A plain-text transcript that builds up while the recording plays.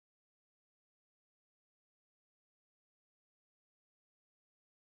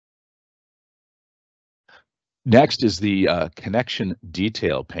Next is the connection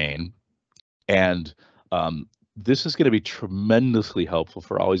detail pane, and this is going to be tremendously helpful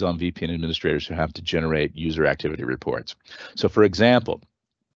for always-on VPN administrators who have to generate user activity reports. So, for example,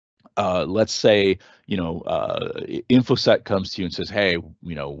 let's say InfoSec comes to you and says, "Hey,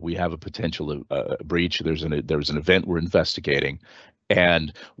 we have a potential breach. There's an event we're investigating,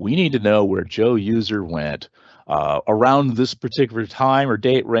 and we need to know where Joe user went around this particular time or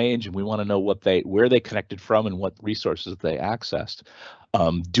date range, and we want to know where they connected from and what resources they accessed."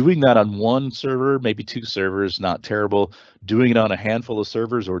 Doing that on one server, maybe two servers, not terrible. Doing it on a handful of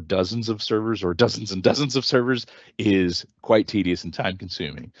servers or dozens of servers or dozens and dozens of servers is quite tedious and time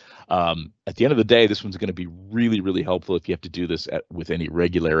consuming. At the end of the day, this one's going to be really, really helpful if you have to do this with any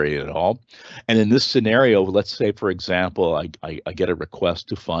regularity at all. And in this scenario, let's say, for example, I get a request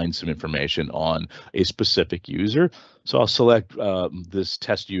to find some information on a specific user. So I'll select this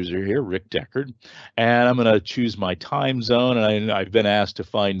test user here, Rick Deckard, and I'm going to choose my time zone. And I've been asked to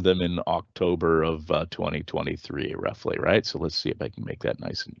find them in October of 2023, roughly, right? So let's see if I can make that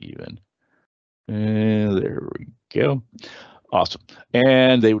nice and even. And there we go. Awesome.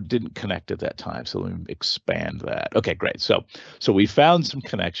 And they didn't connect at that time. So let me expand that. Okay, great. So we found some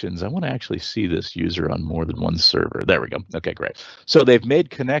connections. I want to actually see this user on more than one server. There we go. Okay, great. So they've made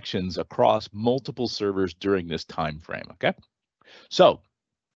connections across multiple servers during this time frame. Okay. So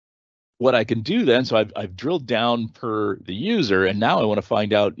what I can do then, so I've drilled down per the user, and now I want to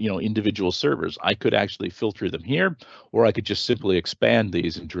find out, individual servers. I could actually filter them here, or I could just simply expand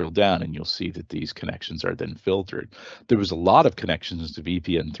these and drill down, and you'll see that these connections are then filtered. There was a lot of connections to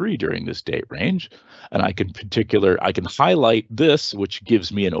VPN3 during this date range, and I can highlight this, which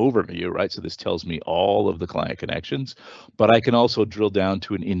gives me an overview, right? So this tells me all of the client connections, but I can also drill down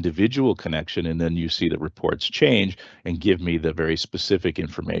to an individual connection, and then you see the reports change and give me the very specific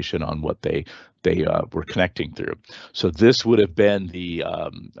information on what they were connecting through. So this would have been the,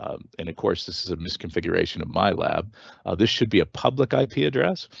 and of course this is a misconfiguration of my lab. This should be a public IP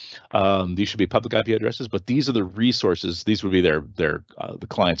address. These should be public IP addresses, but these are the resources. These would be the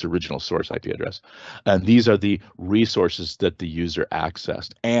client's original source IP address, and these are the resources that the user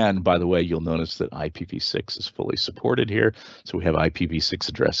accessed. And by the way, you'll notice that IPv6 is fully supported here, so we have IPv6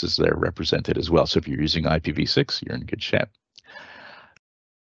 addresses that are represented as well. So if you're using IPv6, you're in good shape.